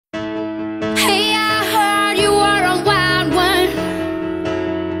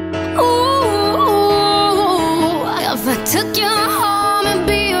took you home and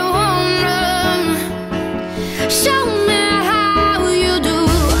be a woman, show me how you do.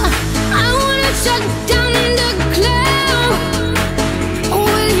 I wanna shut down the club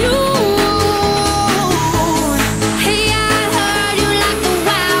with you. Hey, I heard you like the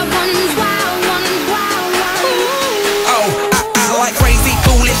wild ones, wild ones, wild ones. Oh, I like crazy,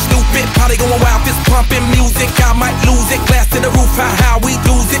 foolish, stupid, party going wild, fist pumping music. I might lose it, glass to the roof, how we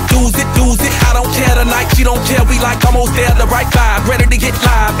do's it, do's it, do's it. I don't care tonight, she don't care, we like almost there, the right vibe, ready to get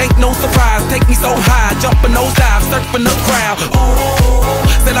live, ain't no surprise, take me so high, jumping those dives, surfing the crowd. Ooh,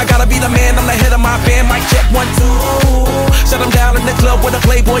 said I gotta be the man, I'm the head of my band, mic check 1, 2. Shut them down in the club where the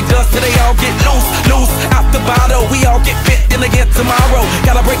Playboy does, till they all get loose, loose, out the bottle, we all get fit in again tomorrow,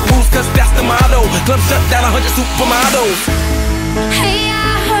 gotta break rules cause that's the motto, club shut down 100 supermodels. Hey,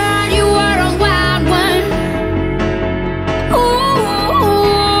 I heard you were a wild one. Ooh,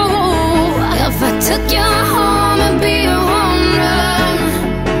 if I took you home and be a woman,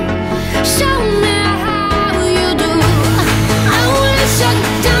 show me how you do. I wanna shut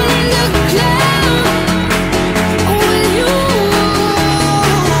down the club with you.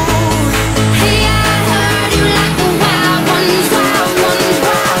 Hey, I heard you like the wild ones, wild ones,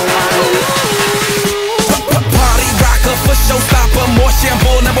 wild ones. Party rocker for showstopper, more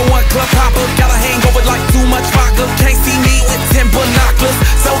shampoo, #1 club hopper. Got a hangover like too much vodka. Can't see me with 10 binoculars.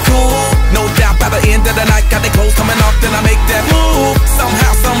 So cool, no doubt by the end of the night, got the clothes coming off, then I make that move.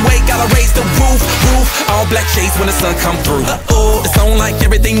 Somehow, some way, gotta raise the roof. All black shades when the sun come through. It's on like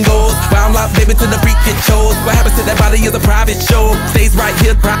everything goes. Wild out, baby, to the freak it shows. What happens to that body is a private show. Stays right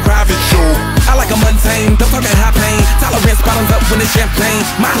here, private show. I like a mundane, don't talk at high pain. Tolerance bottoms up when it's champagne.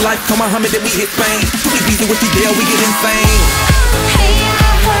 My life, come Muhammad, then we hit Spain. Too easy with you there, we get insane. Hey,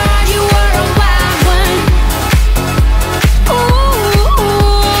 I heard you were a wild one. Ooh,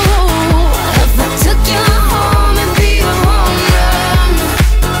 if I took you home and be a woman,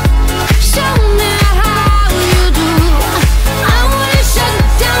 show me how you do. I wanna shut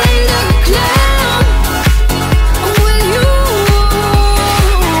down the club with you.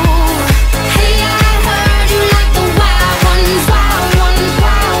 Hey, I heard you like the wild ones, wild ones,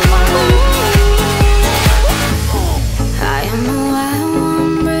 wild ones. I am the wild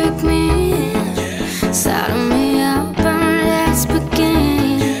one, break me in, saddle me up and let's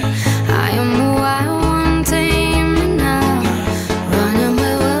begin. I am the wild one, tame me now, running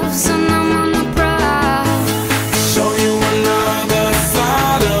with wolves and I'm on the prowl. Show you another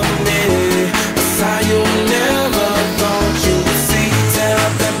side of me, a side you never thought you'd see. Tear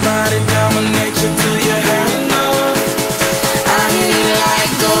up that body, dominate you till you have enough. I hear you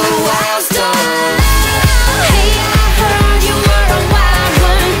like the wild star. Hey, I heard you were a wild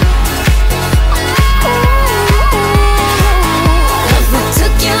one. Ooh, if I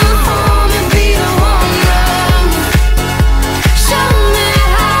took you home and be a woman, show me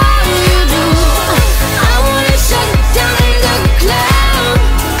how you do. I wanna shut down the club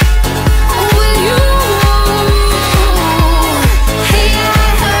with you. Hey, I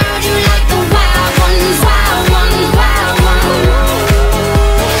heard you like the wild ones, wild ones, wild ones.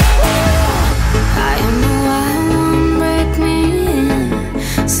 I am the wild one, break me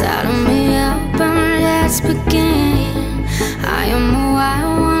in, saddle me up and let's begin. I am the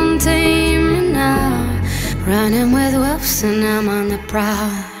wild one, tame me now, running with wolves and I'm on the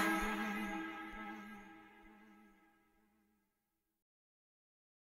prowl.